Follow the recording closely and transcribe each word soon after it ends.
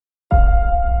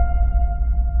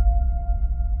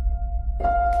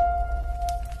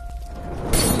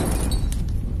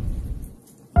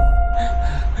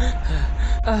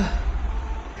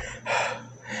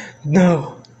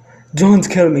No, don't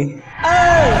kill me.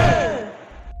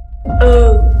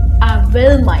 Oh, I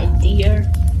will, my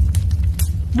dear.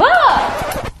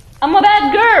 What? I'm a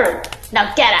bad girl.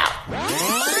 Now get out.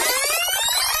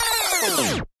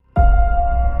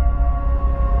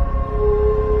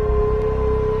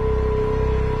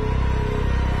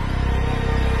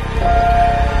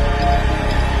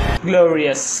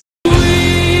 Glorious.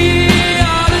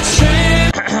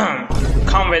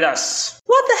 Come with us.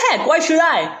 What the heck? Why should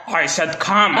I? I said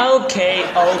come. Okay.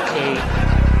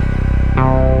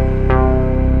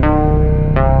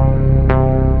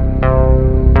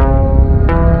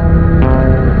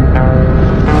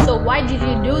 So why did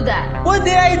you do that? What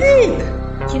did I did?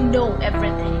 You know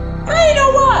everything. I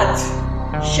know what?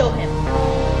 Show him.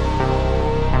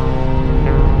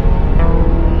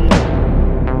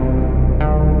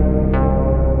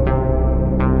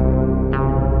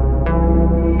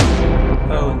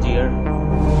 Oh dear.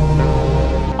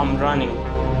 I'm running.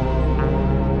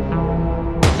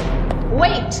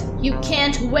 Wait, you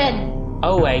can't win.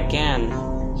 Oh, I can.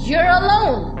 You're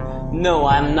alone. No,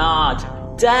 I'm not.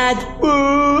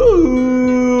 Deadpool!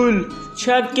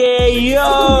 Check it,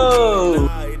 yo!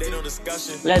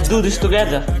 Let's do this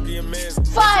together.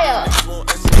 Fire!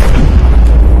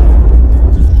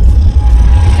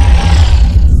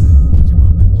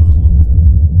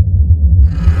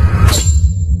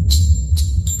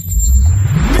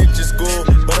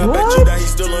 What?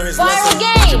 Fire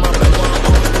again!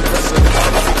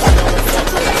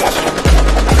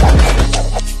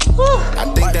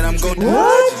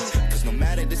 What?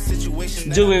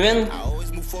 Do we win?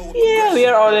 Yeah, we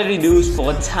are already lose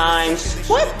 4 times.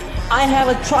 What? I have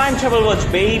a time travel watch,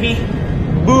 baby.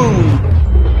 Boom!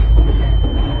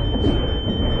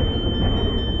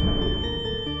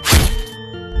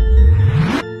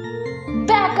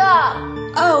 Back up!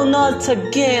 Oh, not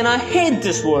again. I hate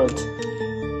this word.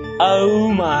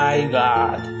 Oh my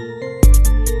god.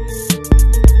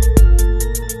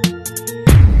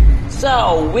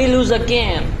 So, we lose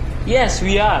again. Yes,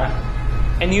 we are.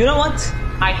 And you know what?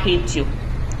 I hate you.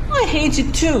 I hate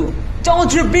you too.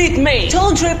 Don't repeat me.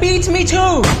 Don't repeat me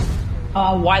too.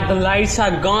 Oh, why the lights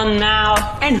are gone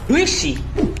now? And who is she?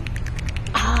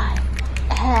 I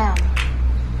am